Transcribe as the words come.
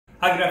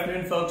Hi, good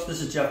afternoon, folks. This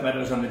is Jeff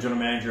Meadows. I'm the General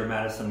Manager of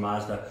Madison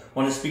Mazda. I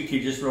want to speak to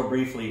you just real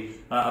briefly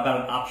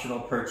about an optional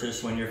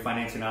purchase when you're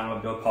financing an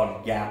automobile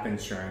called GAP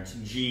insurance,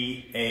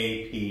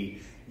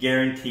 G-A-P,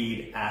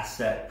 Guaranteed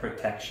Asset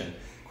Protection.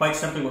 Quite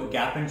simply, what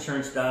GAP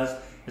insurance does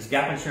is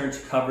GAP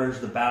insurance covers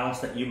the balance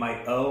that you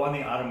might owe on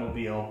the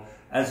automobile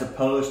as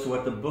opposed to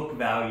what the book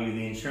value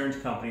the insurance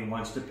company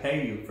wants to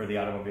pay you for the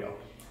automobile.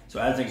 So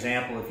as an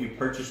example, if you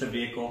purchase a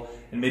vehicle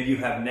and maybe you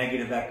have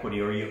negative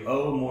equity or you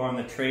owe more on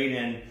the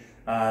trade-in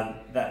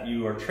that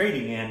you are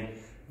trading in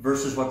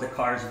versus what the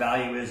car's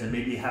value is, and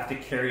maybe you have to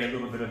carry a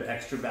little bit of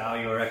extra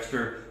value or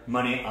extra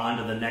money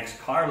onto the next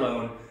car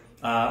loan,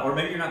 or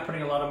maybe you're not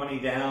putting a lot of money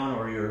down,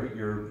 or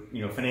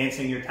you're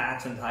financing your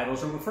tax and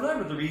titles, or for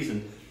whatever the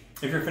reason.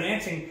 If you're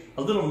financing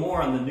a little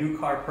more on the new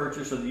car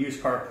purchase or the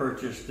used car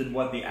purchase than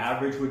what the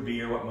average would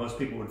be or what most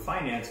people would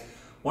finance,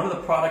 one of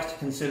the products to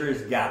consider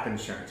is GAP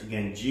insurance.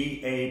 Again,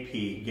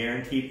 G-A-P,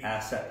 Guaranteed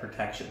Asset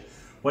Protection.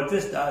 What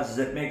this does is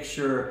it makes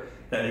sure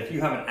that if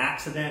you have an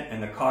accident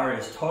and the car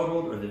is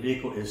totaled or the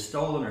vehicle is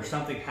stolen or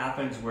something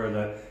happens where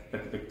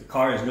the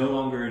car is no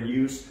longer in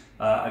use,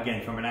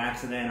 again, from an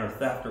accident or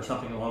theft or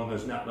something along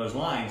those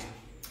lines,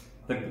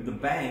 the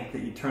bank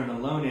that you turn the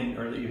loan in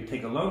or that you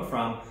take a loan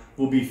from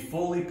will be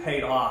fully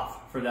paid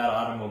off for that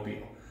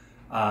automobile.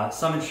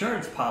 Some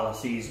insurance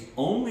policies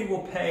only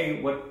will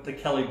pay what the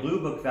Kelley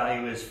Blue Book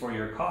value is for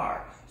your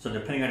car. So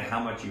depending on how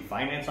much you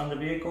finance on the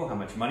vehicle, how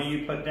much money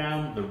you put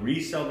down, the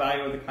resale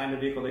value of the kind of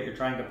vehicle that you're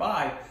trying to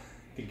buy,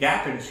 the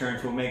GAP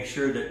insurance will make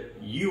sure that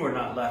you are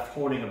not left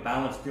holding a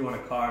balance due on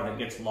a car that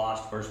gets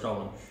lost or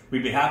stolen.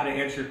 We'd be happy to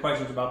answer your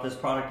questions about this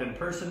product in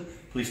person.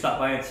 Please stop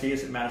by and see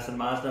us at Madison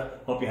Mazda.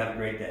 Hope you have a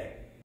great day.